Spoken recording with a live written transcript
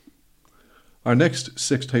Our next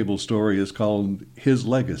six-table story is called His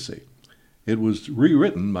Legacy. It was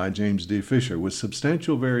rewritten by James D. Fisher with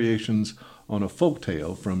substantial variations on a folk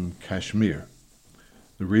tale from Kashmir.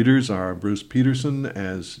 The readers are Bruce Peterson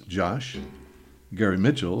as Josh, Gary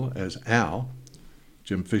Mitchell as Al,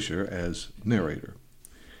 Jim Fisher as narrator.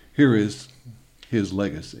 Here is His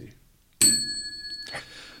Legacy.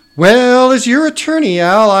 Well, as your attorney,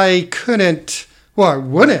 Al, I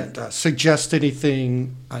wouldn't suggest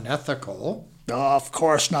anything unethical. Of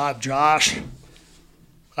course not, Josh.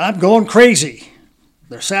 I'm going crazy.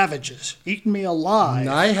 They're savages, eating me alive. And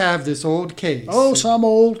I have this old case. Oh, some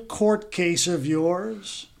old court case of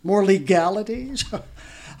yours? More legalities?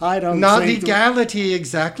 I don't Not think... legality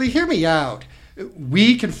exactly. Hear me out.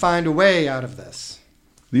 We can find a way out of this.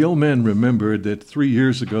 The old man remembered that 3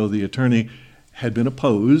 years ago the attorney had been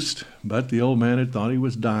opposed, but the old man had thought he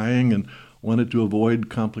was dying and wanted to avoid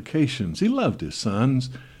complications. He loved his sons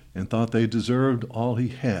and thought they deserved all he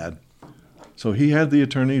had. So he had the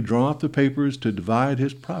attorney draw up the papers to divide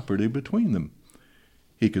his property between them.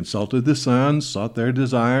 He consulted the sons, sought their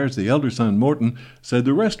desires. The elder son, Morton, said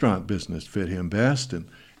the restaurant business fit him best, and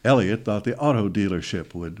Elliot thought the auto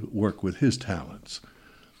dealership would work with his talents.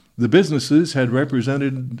 The businesses had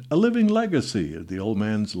represented a living legacy of the old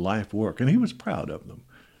man's life work, and he was proud of them.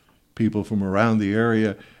 People from around the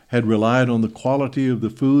area had relied on the quality of the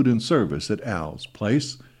food and service at Al's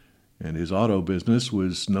place, and his auto business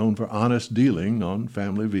was known for honest dealing on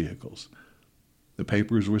family vehicles. The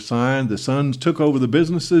papers were signed, the sons took over the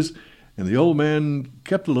businesses, and the old man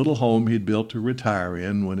kept a little home he'd built to retire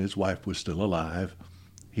in when his wife was still alive.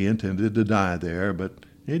 He intended to die there, but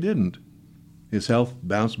he didn't. His health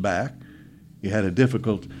bounced back. He had a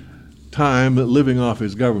difficult time living off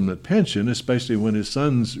his government pension, especially when his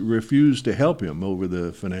sons refused to help him over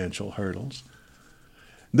the financial hurdles.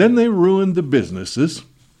 Then they ruined the businesses.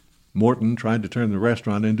 Morton tried to turn the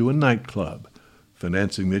restaurant into a nightclub,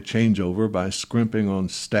 financing the changeover by scrimping on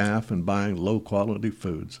staff and buying low-quality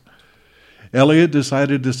foods. Elliot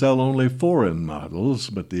decided to sell only foreign models,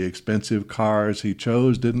 but the expensive cars he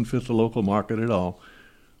chose didn't fit the local market at all.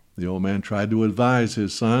 The old man tried to advise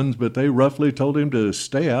his sons, but they roughly told him to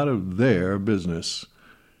stay out of their business.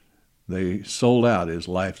 They sold out his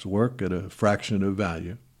life's work at a fraction of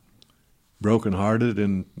value. Broken-hearted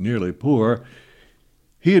and nearly poor,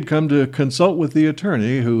 he had come to consult with the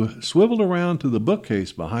attorney, who swiveled around to the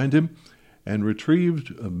bookcase behind him and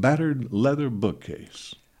retrieved a battered leather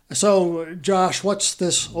bookcase. So, Josh, what's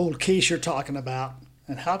this old case you're talking about,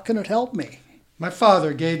 and how can it help me? My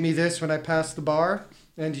father gave me this when I passed the bar,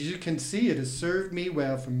 and as you can see, it has served me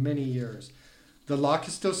well for many years. The lock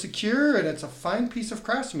is still secure, and it's a fine piece of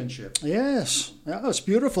craftsmanship. Yes, it's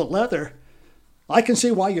beautiful leather. I can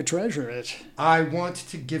see why you treasure it. I want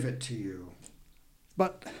to give it to you.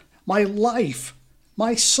 But my life,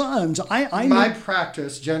 my sons, My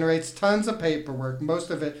practice generates tons of paperwork, most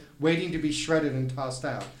of it waiting to be shredded and tossed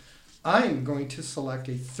out. I'm going to select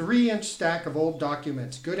a 3-inch stack of old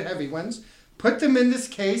documents, good heavy ones, put them in this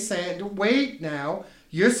case, and wait now.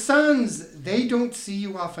 Your sons, they don't see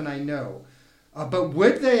you often, I know. But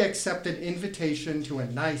would they accept an invitation to a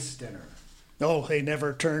nice dinner? Oh, they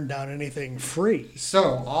never turn down anything free.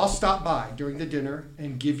 So I'll stop by during the dinner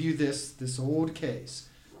and give you this old case.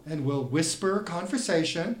 And we'll whisper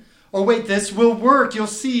conversation. Oh, wait, this will work. You'll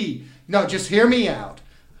see. No, just hear me out.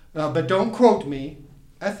 But don't quote me.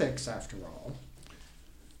 Ethics, after all.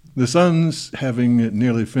 The sons, having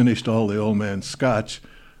nearly finished all the old man's scotch,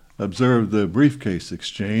 observed the briefcase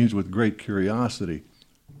exchange with great curiosity,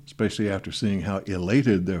 especially after seeing how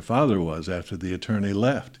elated their father was after the attorney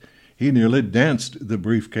left. He nearly danced the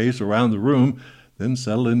briefcase around the room, then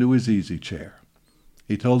settled into his easy chair.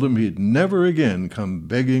 He told them he'd never again come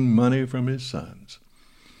begging money from his sons.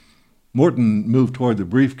 Morton moved toward the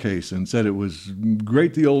briefcase and said it was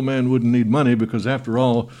great the old man wouldn't need money because, after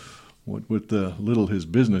all, what with the little his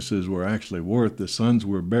businesses were actually worth, the sons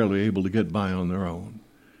were barely able to get by on their own.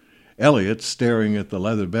 Elliot, staring at the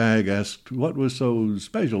leather bag, asked what was so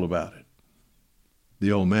special about it.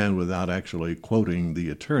 The old man, without actually quoting the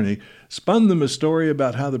attorney, spun them a story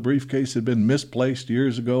about how the briefcase had been misplaced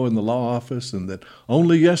years ago in the law office and that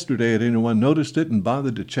only yesterday had anyone noticed it and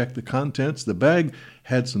bothered to check the contents. The bag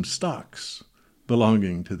had some stocks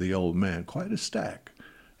belonging to the old man, quite a stack,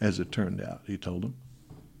 as it turned out, he told them.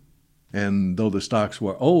 And though the stocks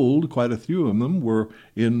were old, quite a few of them were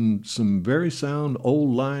in some very sound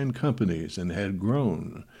old-line companies and had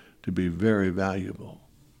grown to be very valuable.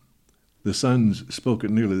 The sons spoke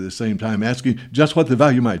at nearly the same time, asking just what the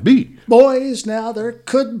value might be. Boys, now there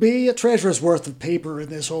could be a treasure's worth of paper in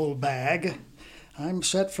this old bag. I'm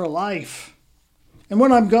set for life. And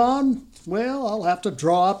when I'm gone, Well, I'll have to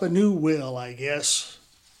draw up a new will, I guess,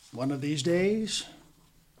 one of these days.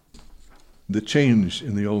 The change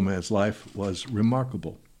in the old man's life was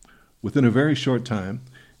remarkable. Within a very short time,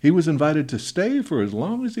 he was invited to stay for as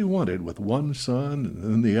long as he wanted with one son and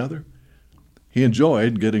then the other. He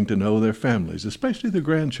enjoyed getting to know their families, especially the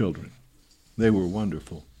grandchildren. They were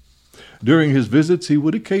wonderful. During his visits, he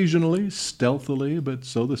would occasionally, stealthily, but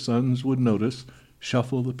so the sons would notice,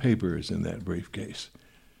 shuffle the papers in that briefcase.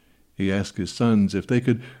 He asked his sons if they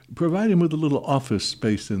could provide him with a little office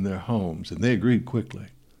space in their homes, and they agreed quickly.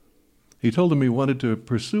 He told them he wanted to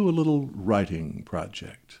pursue a little writing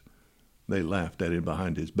project. They laughed at him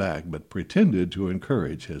behind his back, but pretended to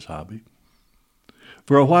encourage his hobby.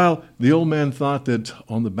 For a while, the old man thought that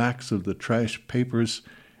on the backs of the trash papers,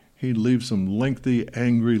 he'd leave some lengthy,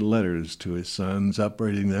 angry letters to his sons,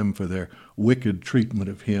 upbraiding them for their wicked treatment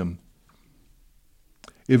of him.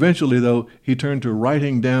 Eventually, though, he turned to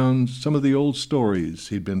writing down some of the old stories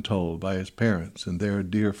he'd been told by his parents and their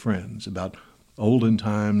dear friends about olden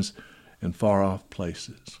times and far-off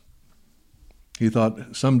places. He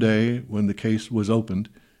thought someday, when the case was opened,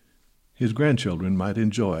 his grandchildren might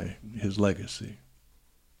enjoy his legacy.